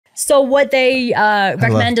So what they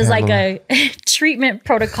recommend is like a treatment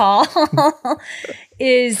protocol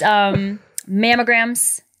is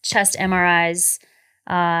mammograms, chest MRIs,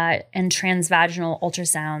 and transvaginal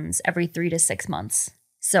ultrasounds every 3 to 6 months.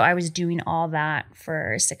 So I was doing all that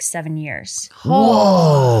for 6-7 years.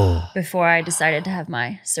 Whoa. Before I decided to have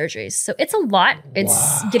my surgeries. So it's a lot.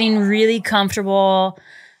 It's getting really comfortable,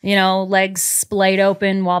 you know, legs splayed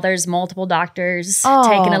open while there's multiple doctors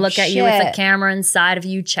taking a look at you with a camera inside of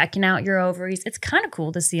you, checking out your ovaries. It's kind of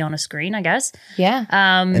cool to see on a screen, I guess. Yeah.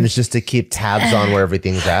 And it's just to keep tabs on where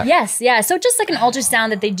everything's at. Yes. Yeah. So just like an ultrasound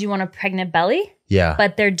that they do on a pregnant belly. Yeah.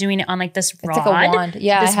 But they're doing it on like this rod. It's like a wand.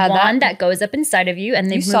 Yeah, this I had wand that goes up inside of you,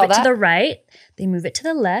 and they move it to the right. They move it to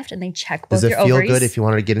the left, and they check both your ovaries. Does it feel good if you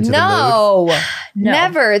wanted to get into the mood? No,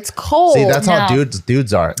 never. It's cold. See, that's how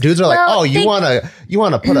dudes are. Dudes are like, oh, you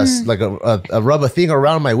wanna put us like a rubber thing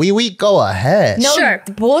around my wee wee? Go ahead. No, sure.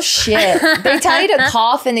 Bullshit. They tell you to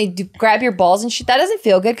cough and they grab your balls and shit. That doesn't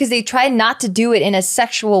feel good because they try not to do it in a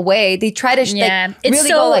sexual way. They try to really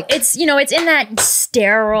go like, it's, you know, it's in that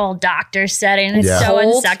sterile doctor setting. It's so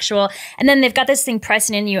unsexual. And then they've got this thing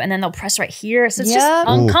pressing in you, and then they'll press right here. So it's just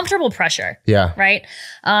uncomfortable pressure. Yeah. Right.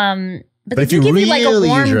 But if they you do give really you like a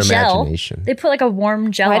warm use your gel. imagination. They put like a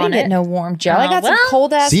warm gel on it. I didn't get no warm gel. I got some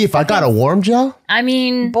cold ass. See, if I got a warm gel. I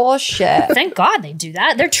mean, bullshit. Thank God they do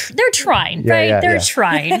that. They're trying, right? Yeah, they're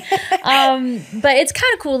trying. But it's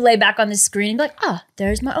kind of cool to lay back on the screen and be like, oh,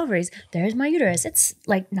 there's my ovaries. There's my uterus. It's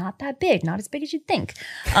like not that big, not as big as you'd think.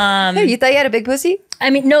 Hey, you thought you had a big pussy? I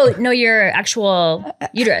mean, no, your actual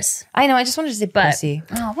uterus. I know. I just wanted to say pussy.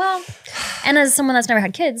 Oh, well. And as someone that's never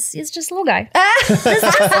had kids, it's just a little guy. It's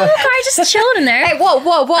just a little guy just chilling in there. Hey, whoa.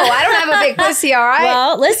 I don't have a big pussy, all right?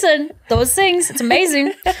 Well, listen, those things, it's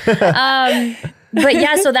amazing. But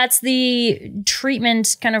yeah, so that's the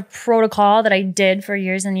treatment kind of protocol that I did for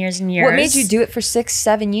years and years and years. What made you do it for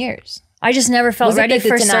 6-7 years? I just never felt ready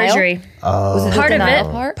for surgery. Was it Part of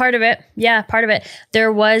it? Part of it. Yeah, part of it.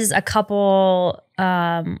 There was a couple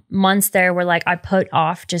months there where like I put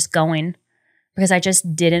off just going because I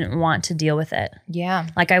just didn't want to deal with it. Yeah.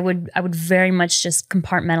 Like I would very much just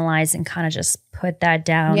compartmentalize and kind of just put that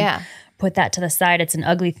down. Yeah. Put that to the side. It's an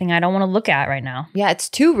ugly thing I don't want to look at right now. Yeah, it's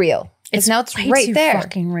too real. It's now it's right too there.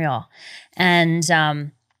 Fucking real. And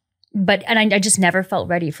I just never felt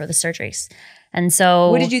ready for the surgeries. And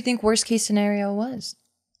so what did you think worst case scenario was?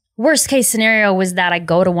 Worst case scenario was that I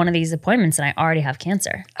go to one of these appointments and I already have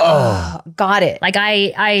cancer. Oh, got it. Like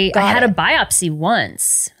I had a biopsy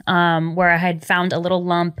once where I had found a little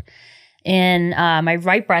lump in my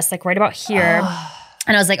right breast, like right about here.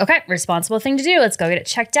 And I was like, okay, responsible thing to do. Let's go get it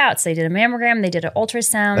checked out. So they did a mammogram. They did an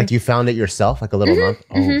ultrasound. Like you found it yourself, like a little lump?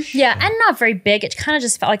 Oh, yeah, and not very big. It kind of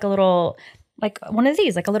just felt like a little, like one of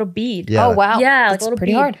these, like a little bead. Yeah. Oh, wow. Yeah, that's like a little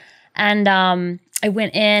pretty bead. hard. And I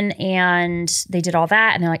went in and they did all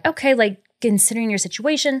that. And they're like, okay, like considering your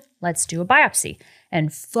situation, let's do a biopsy.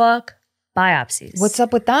 And fuck biopsies. What's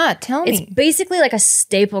up with that? Tell me. It's basically like a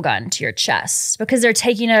staple gun to your chest because they're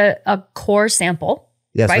taking a core sample.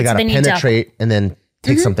 Yeah, so right? they got to penetrate and then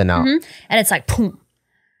take something out. And it's like, boom.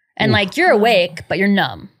 And like you're awake, but you're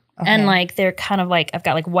numb. Okay. And like they're kind of like, I've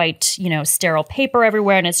got like white, sterile paper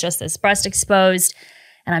everywhere and it's just this breast exposed.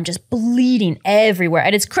 And I'm just bleeding everywhere.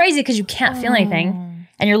 And it's crazy because you can't feel anything.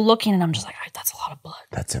 And you're looking and I'm just like, that's a lot of blood.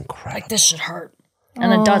 That's incredible. Like this should hurt.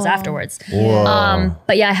 And it does afterwards. Whoa.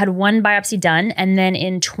 But yeah, I had one biopsy done. And then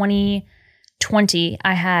in 2020,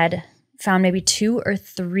 I had found maybe 2 or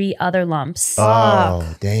 3 other lumps.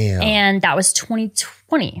 Oh, damn. And that was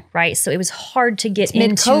 2020, right? So it was hard to get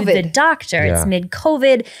into the doctor. Yeah. It's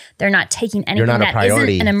mid-COVID. They're not taking anything that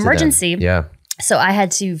isn't an emergency. Yeah. So I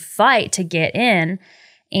had to fight to get in.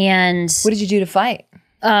 And what did you do to fight?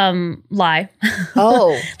 Lie.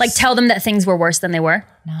 Oh. Like tell them that things were worse than they were.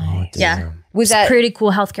 Nice. Yeah. Was that pretty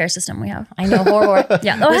cool healthcare system we have? I know, horror.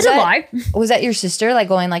 Yeah. Oh, I had to lie. Was that your sister like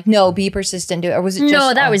going like, no, be persistent, do it? Or was it just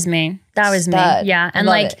No, that was me. That was me. Yeah. And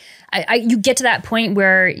like you get to that point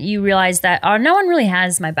where you realize that no one really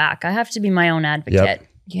has my back. I have to be my own advocate. Yep.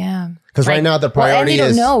 Yeah. Because right now the priority and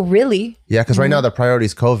is they don't know, really. Yeah, because right now the priority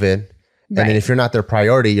is COVID. And then if you're not their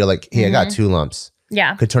priority, you're like, hey, I got 2 lumps.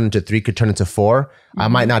 Yeah. Could turn into 3, could turn into 4. I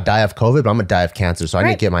might not die of COVID, but I'm going to die of cancer. So I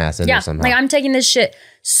need to get my ass in there somehow. Like I'm taking this shit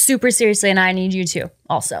super seriously and I need you to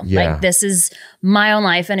also. Yeah. Like this is my own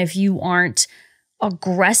life. And if you aren't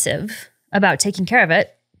aggressive about taking care of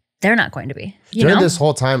it, they're not going to be. During this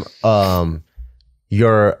whole time,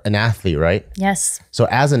 you're an athlete, right? Yes. So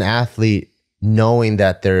as an athlete, knowing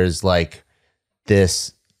that there's like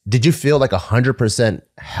this, did you feel like 100%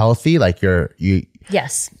 healthy? Like you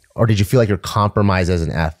Yes. Or did you feel like you're compromised as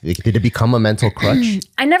an athlete? Did it become a mental crutch?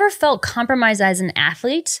 I never felt compromised as an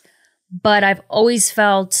athlete. but I've always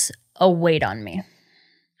felt a weight on me.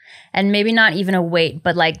 And maybe not even a weight,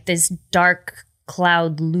 but like this dark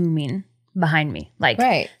cloud looming behind me.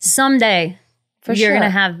 Like someday you're going to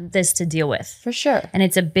have this to deal with. For sure. And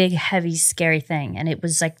it's a big, heavy, scary thing. And it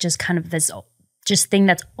was like just kind of this just thing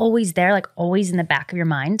that's always there, like always in the back of your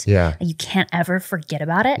mind. Yeah. And you can't ever forget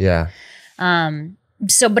about it. Yeah.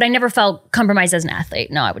 But I never felt compromised as an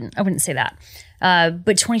athlete. No, I wouldn't say that.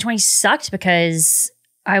 But 2020 sucked because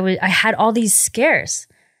I had all these scares.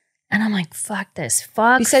 And I'm like, fuck this.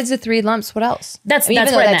 Fuck. Besides the 3 lumps, what else? That's what I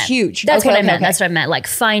meant. That's huge. That's what I meant. That's what I meant. Like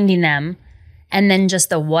finding them. And then just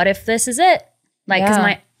the what if this is it? Like,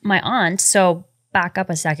 because my aunt, so back up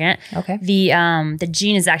a second. Okay. The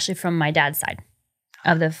gene is actually from my dad's side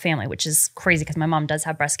of the family, which is crazy because my mom does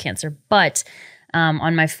have breast cancer. But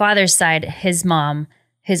on my father's side, his mom,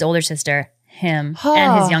 his older sister, him,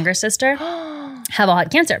 and his younger sister have all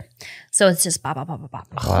had cancer. So it's just bop, bop, bop, bop,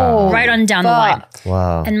 bop. Wow. Right on down the line.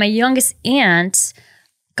 Wow. And my youngest aunt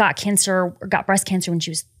got breast cancer when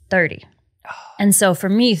she was 30. And so for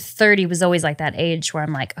me, 30 was always like that age where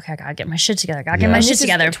I'm like, okay, I gotta get my shit together.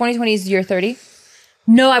 2020 is year 30?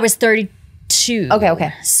 No, I was 32.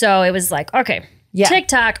 Okay. So it was like, okay,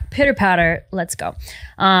 TikTok, pitter patter, let's go.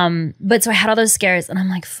 But so I had all those scares and I'm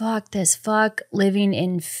like, fuck this, fuck living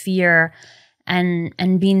in fear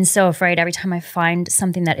and being so afraid every time I find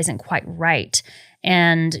something that isn't quite right.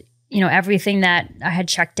 And, everything that I had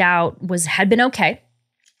checked out had been okay.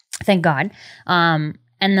 Thank God.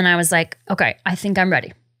 And then I was like, okay, I think I'm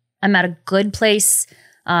ready. I'm at a good place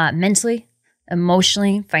mentally,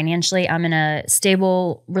 emotionally, financially. I'm in a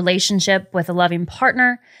stable relationship with a loving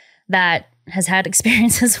partner that has had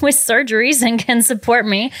experiences with surgeries and can support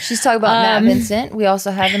me. She's talking about Matt Vincent. We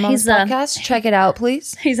also have him on this podcast. Check it out,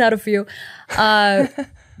 please. He's had a few.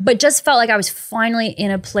 But just felt like I was finally in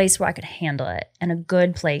a place where I could handle it, in a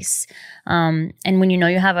good place. And when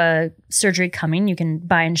you have a surgery coming, you can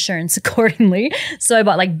buy insurance accordingly. So I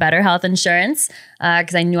bought like better health insurance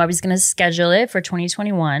because I knew I was going to schedule it for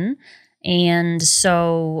 2021. And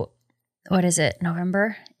so, what is it,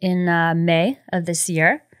 November? In May of this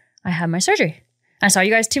year, I had my surgery. I saw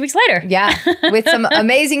you guys 2 weeks later. Yeah, with some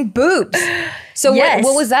amazing boobs. So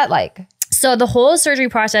what was that like? So the whole surgery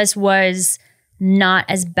process was not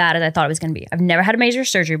as bad as I thought it was going to be. I've never had a major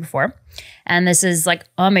surgery before. And this is like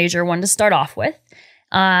a major one to start off with.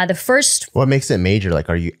 What makes it major? Like,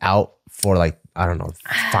 are you out for like, I don't know,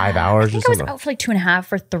 5 hours or something? I was out for like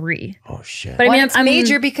 2.5 or 3. Oh shit. But it's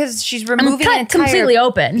major because she's removing I'm completely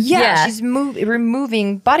open. Yeah. She's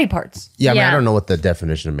removing body parts. Yeah, I mean, I don't know what the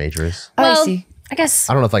definition of major is. Well, I see. I guess.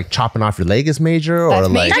 I don't know if like chopping off your leg is major or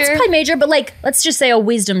like. That's probably major, but like, let's just say a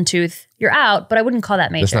wisdom tooth. You're out, but I wouldn't call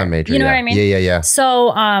that major. That's not major. You know what I mean? Yeah. So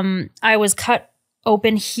I was cut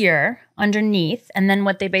open here underneath. And then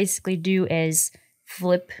what they basically do is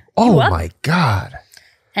flip you up. Oh my God.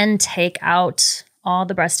 And take out all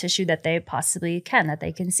the breast tissue that they possibly can, that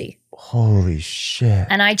they can see. Holy shit.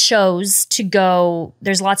 And I chose to go,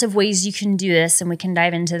 there's lots of ways you can do this and we can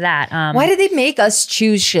dive into that. Why did they make us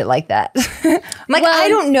choose shit like that? I'm like, I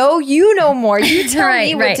don't know. You know more. You tell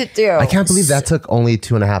me what to do. I can't believe that took only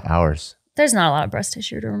 2.5 hours. There's not a lot of breast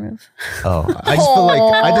tissue to remove. Oh, I feel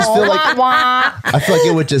like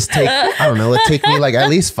it would just take, I don't know, it'd take me like at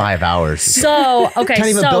least 5 hours. So, okay. Can't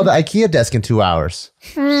even build an IKEA desk in 2 hours.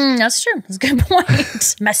 That's true. That's a good point.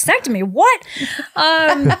 Masectomy, what?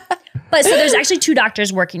 But so there's actually 2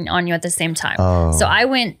 doctors working on you at the same time. Oh. So I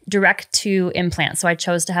went direct to implant. So I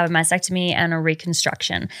chose to have a mastectomy and a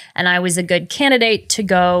reconstruction. And I was a good candidate to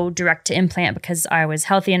go direct to implant because I was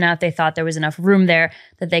healthy enough. They thought there was enough room there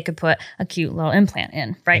that they could put a cute little implant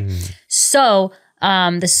in, right? So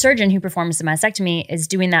the surgeon who performs the mastectomy is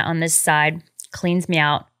doing that on this side, cleans me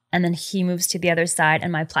out, and then he moves to the other side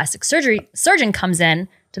and my plastic surgeon comes in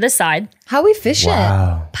to this side. How efficient.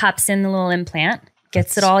 Wow. Pops in the little implant.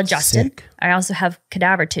 Gets it all adjusted. Sick. I also have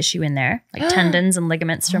cadaver tissue in there, like tendons and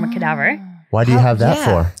ligaments from a cadaver. Why do you have that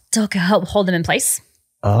for? To help hold them in place.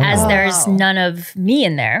 As there's none of me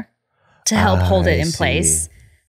in there to help hold it in place.